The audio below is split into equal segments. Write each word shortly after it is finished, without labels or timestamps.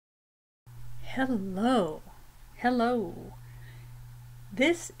Hello, hello.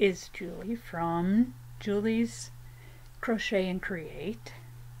 This is Julie from Julie's Crochet and Create,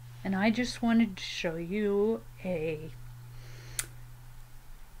 and I just wanted to show you a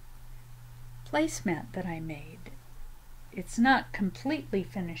placemat that I made. It's not completely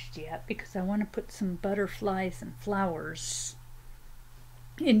finished yet because I want to put some butterflies and flowers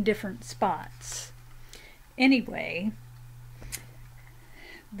in different spots. Anyway,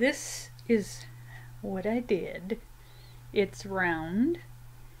 this is what I did. It's round,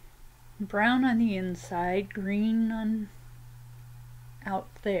 brown on the inside, green on out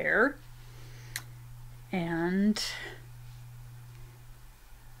there, and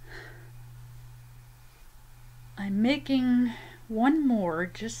I'm making one more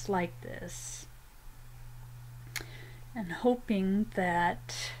just like this and hoping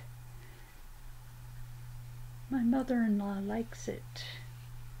that my mother-in-law likes it,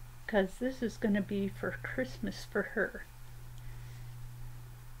 because this is going to be for Christmas for her.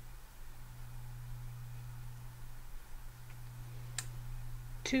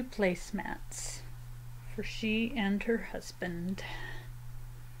 Two placemats for she and her husband.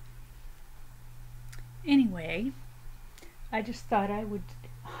 Anyway, I just thought I would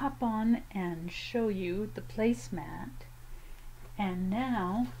hop on and show you the placemat. And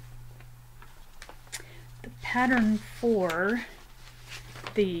now the pattern for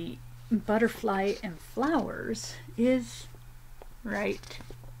the butterfly and flowers is right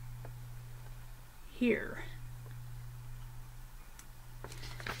here.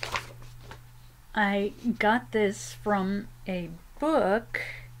 I got this from a book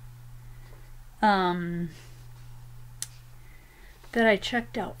that I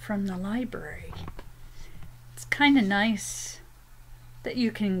checked out from the library. It's kind of nice that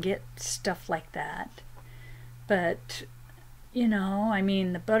you can get stuff like that, but you know, I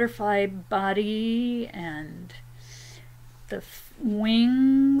mean, the butterfly body and the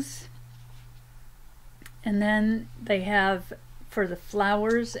wings, and then they have for the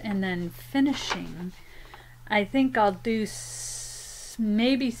flowers, and then finishing. I think I'll do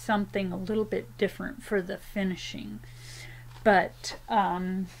maybe something a little bit different for the finishing, but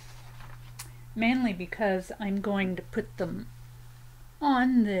mainly because I'm going to put them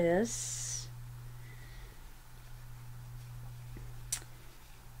on this.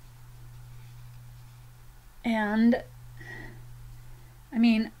 And I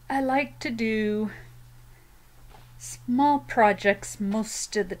mean, I like to do small projects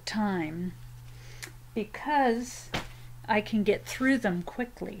most of the time because I can get through them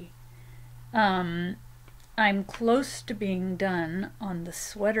quickly. I'm close to being done on the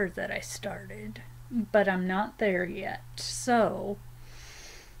sweater that I started, but I'm not there yet. So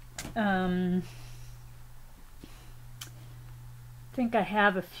I think I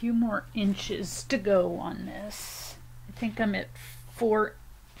have a few more inches to go on this. I think I'm at 4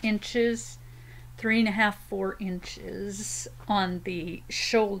 inches, 3.5, 4 inches on the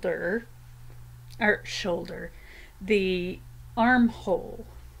shoulder, the armhole.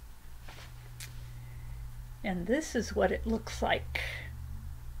 And this is what it looks like.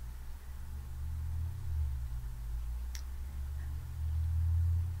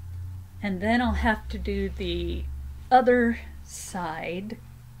 And then I'll have to do the other side,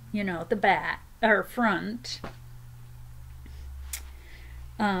 you know, the back or front.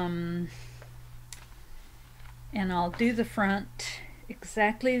 And I'll do the front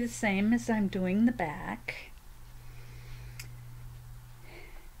exactly the same as I'm doing the back.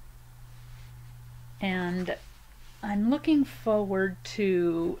 And I'm looking forward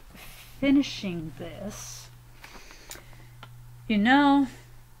to finishing this. You know,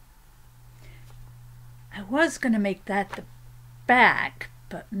 I was going to make that the back,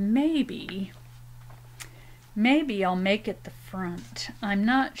 but maybe I'll make it the front. I'm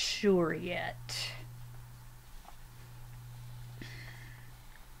not sure yet.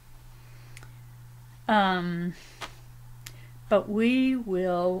 But we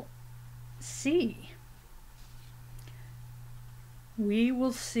will see. We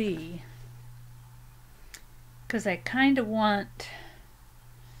will see. Because I kind of want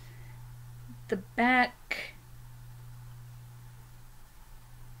the back,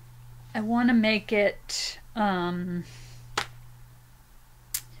 I want to make it until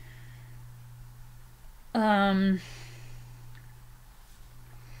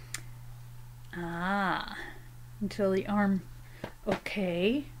the arm.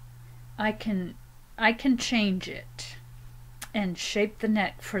 Okay, I can change it and shape the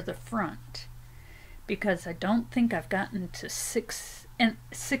neck for the front, because I don't think I've gotten to 6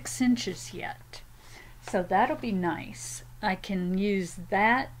 inches yet. So that'll be nice. I can use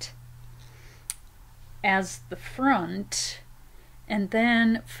that as the front, and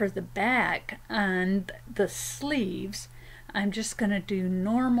then for the back and the sleeves I'm just going to do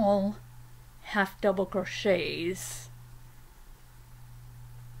normal half double crochets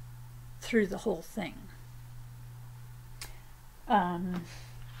through the whole thing. And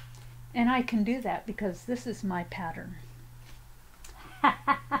I can do that because this is my pattern.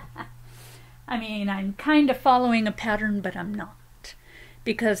 I mean, I'm kind of following a pattern, but I'm not,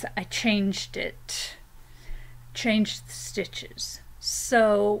 because I changed it, changed the stitches.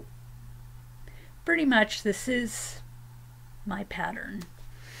 So pretty much this is my pattern.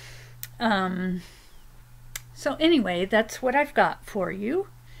 So anyway, that's what I've got for you.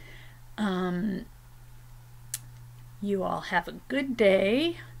 You all have a good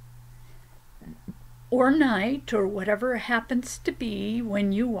day or night or whatever it happens to be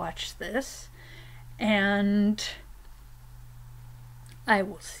when you watch this, and I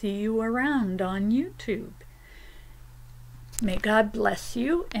will see you around on YouTube. May God bless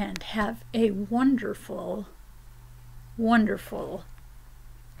you and have a wonderful, wonderful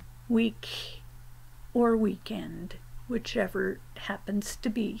week or weekend, whichever it happens to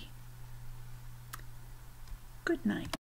be. Good night.